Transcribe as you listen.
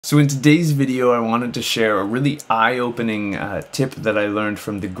So in today's video I wanted to share a really eye-opening tip that I learned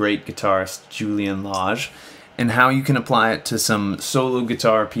from the great guitarist Julian Lage, and how you can apply it to some solo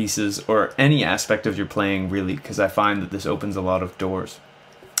guitar pieces or any aspect of your playing really, because I find that this opens a lot of doors.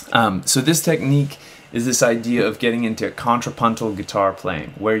 So this technique is this idea of getting into contrapuntal guitar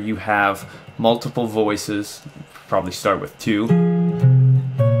playing, where you have multiple voices, probably start with two,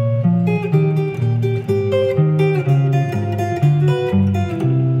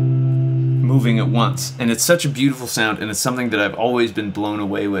 moving at once, and it's such a beautiful sound, and it's something that I've always been blown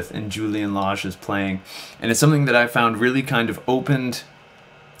away with in Julian Lage's playing, and it's something that I found really kind of opened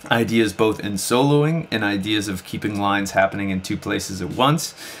ideas both in soloing and ideas of keeping lines happening in two places at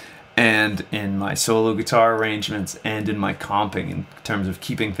once, and in my solo guitar arrangements and in my comping in terms of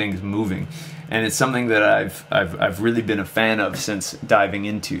keeping things moving. And it's something that I've really been a fan of since diving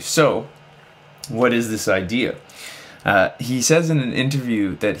into. So what is this idea? He says in an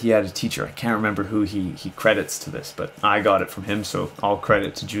interview that he had a teacher. I can't remember who he credits to this, but I got it from him, so all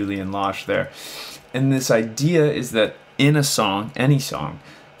credit to Julian Lage there. And this idea is that in a song, any song,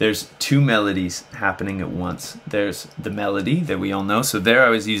 there's two melodies happening at once. There's the melody that we all know. So there I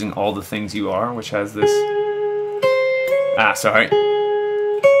was using All the Things You Are, which has this... sorry.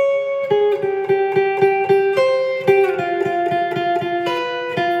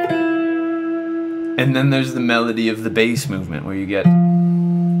 And then there's the melody of the bass movement, where you get...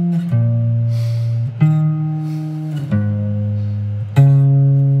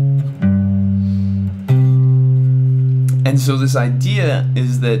 And so this idea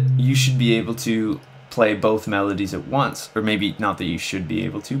is that you should be able to play both melodies at once. Or maybe not that you should be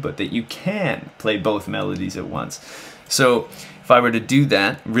able to, but that you can play both melodies at once. So if I were to do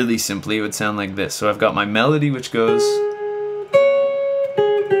that, really simply, it would sound like this. So I've got my melody, which goes...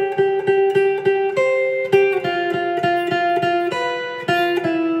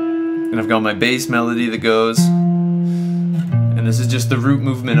 and I've got my bass melody that goes... and this is just the root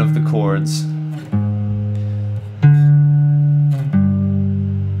movement of the chords.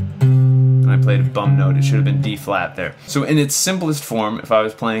 I played a bum note, it should have been D flat there. So in its simplest form, if I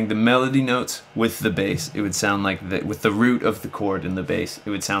was playing the melody notes with the bass, it would sound like that. With the root of the chord in the bass, it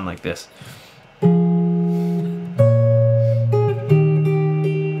would sound like this.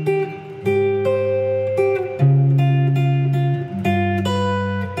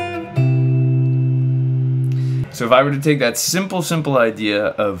 So if I were to take that simple idea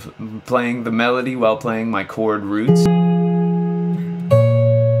of playing the melody while playing my chord roots,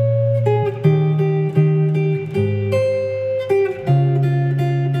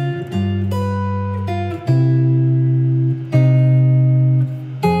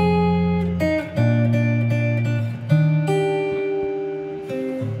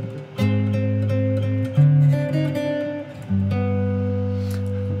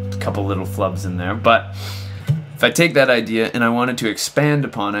 couple little flubs in there, but if I take that idea and I wanted to expand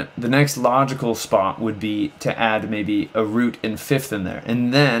upon it, the next logical spot would be to add maybe a root and fifth in there.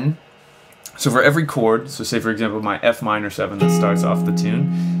 And then, so for every chord, so say for example my F minor 7 that starts off the tune,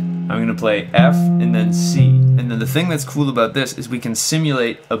 I'm going to play F and then C. And then the thing that's cool about this is we can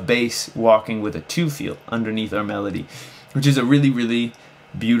simulate a bass walking with a 2 feel underneath our melody, which is a really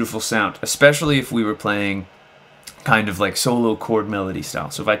beautiful sound, especially if we were playing kind of like solo chord melody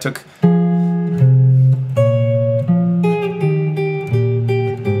style. So if I took...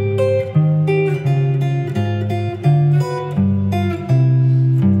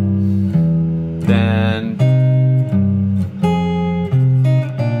 then...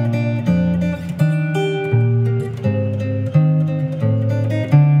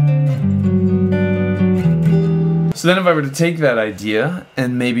 So then if I were to take that idea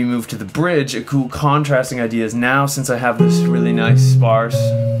and maybe move to the bridge, a cool contrasting idea is now, since I have this really nice sparse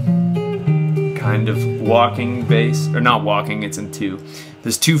kind of walking bass, or not walking, it's in 2,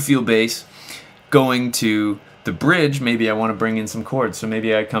 this 2 feel bass, going to the bridge, maybe I want to bring in some chords. So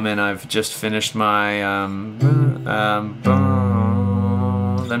maybe I come in, I've just finished my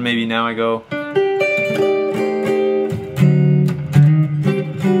then maybe now I go...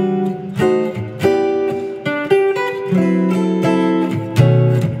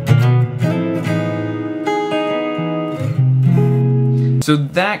 So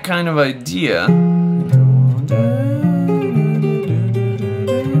that kind of idea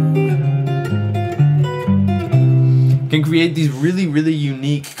can create these really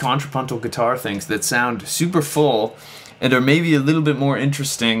unique contrapuntal guitar things that sound super full and are maybe a little bit more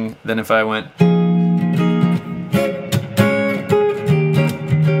interesting than if I went...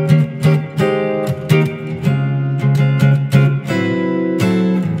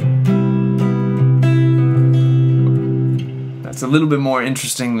 little bit more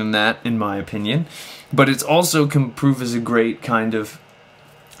interesting than that, in my opinion, but it's also can prove as a great kind of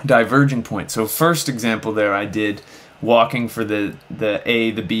diverging point. So first example there, I did walking for the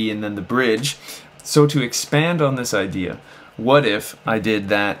A, the B, and then the bridge. So to expand on this idea, what if I did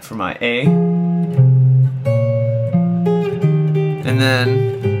that for my A, and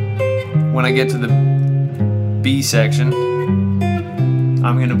then when I get to the B section,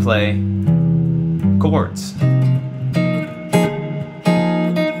 I'm gonna play chords.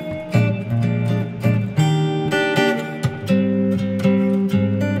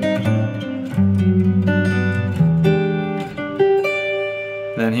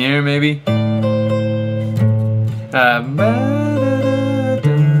 Then here maybe.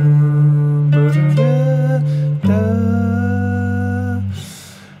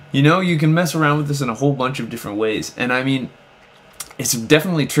 You know, you can mess around with this in a whole bunch of different ways, and I mean, it's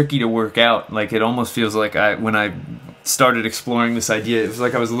definitely tricky to work out. Like, it almost feels like when I started exploring this idea, it was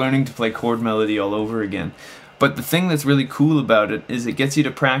like I was learning to play chord melody all over again. But the thing that's really cool about it is it gets you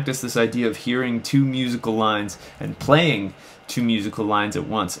to practice this idea of hearing two musical lines and playing two musical lines at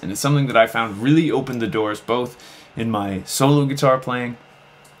once. And it's something that I found really opened the doors both in my solo guitar playing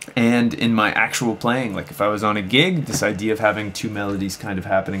and in my actual playing. Like, if I was on a gig, this idea of having two melodies kind of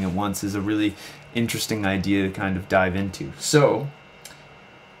happening at once is a really interesting idea to kind of dive into. So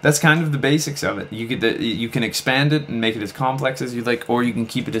that's kind of the basics of it. You can expand it and make it as complex as you like, or you can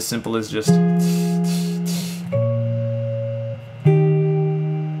keep it as simple as just.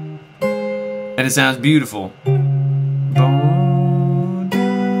 And it sounds beautiful.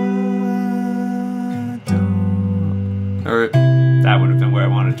 Or that would have been where I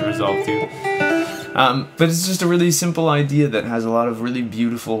wanted to resolve to. But it's just a really simple idea that has a lot of really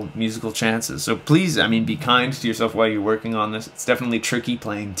beautiful musical chances. So please, I mean, be kind to yourself while you're working on this. It's definitely tricky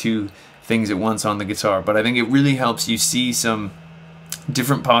playing two things at once on the guitar, but I think it really helps you see some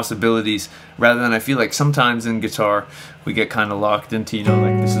different possibilities, rather than, I feel like sometimes in guitar we get kind of locked into, you know,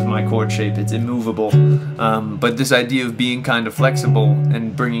 like, this is my chord shape, it's immovable. But this idea of being kind of flexible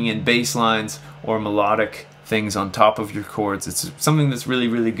and bringing in bass lines or melodic things on top of your chords, it's something that's really,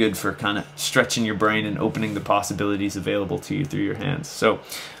 really good for kind of stretching your brain and opening the possibilities available to you through your hands. So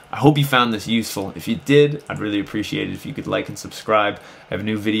I hope you found this useful. If you did, I'd really appreciate it if you could like and subscribe. I have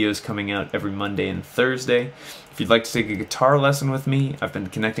new videos coming out every Monday and Thursday. If you'd like to take a guitar lesson with me, I've been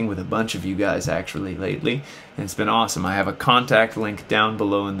connecting with a bunch of you guys actually lately, and it's been awesome. I have a contact link down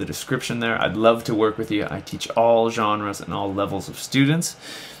below in the description there. I'd love to work with you. I teach all genres and all levels of students.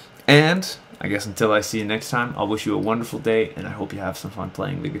 And I guess until I see you next time, I'll wish you a wonderful day, and I hope you have some fun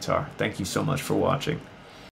playing the guitar. Thank you so much for watching.